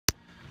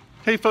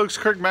Hey folks,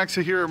 Craig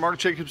Maxa here at Mark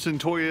Jacobson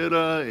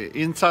Toyota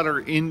inside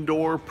our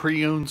indoor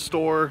pre-owned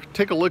store.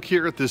 Take a look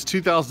here at this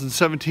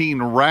 2017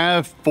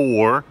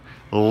 RAV4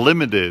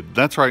 Limited.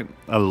 That's right,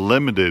 a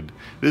Limited.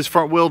 This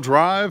front wheel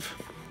drive.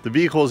 The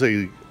vehicle is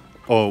a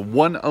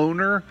one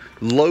owner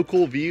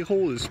local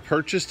vehicle. Is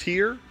purchased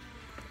here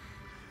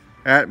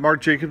at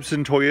Mark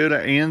Jacobson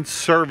Toyota and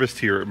serviced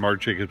here at Mark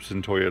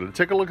Jacobson Toyota.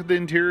 Take a look at the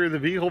interior of the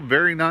vehicle.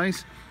 Very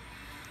nice.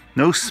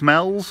 No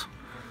smells,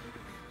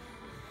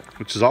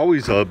 which is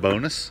always a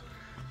bonus.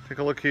 Take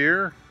a look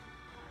here.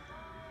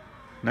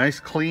 Nice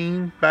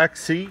clean back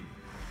seat.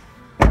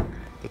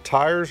 The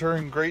tires are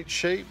in great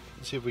shape.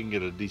 Let's see if we can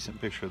get a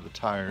decent picture of the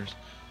tires.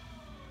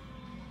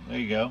 There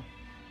you go.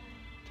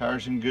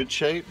 Tires in good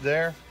shape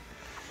there.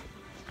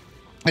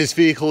 This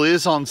vehicle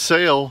is on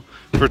sale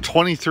for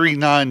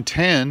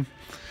 $23,910.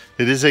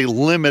 It is a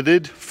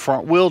limited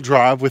front wheel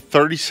drive with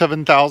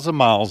 37,000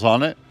 miles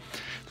on it.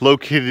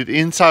 Located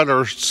inside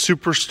our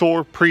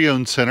Superstore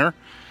Pre-Owned Center.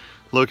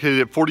 Located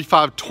at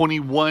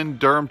 4521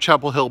 Durham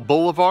Chapel Hill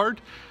Boulevard,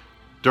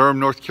 Durham,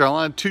 North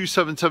Carolina,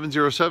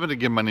 27707.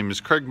 Again, my name is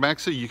Craig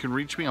Maxa. You can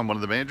reach me. I'm one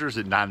of the managers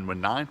at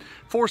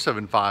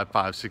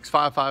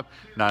 919-475-5655,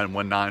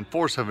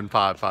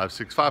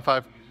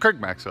 919-475-5655. Craig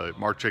Maxa at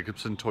Mark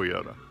Jacobson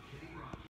Toyota.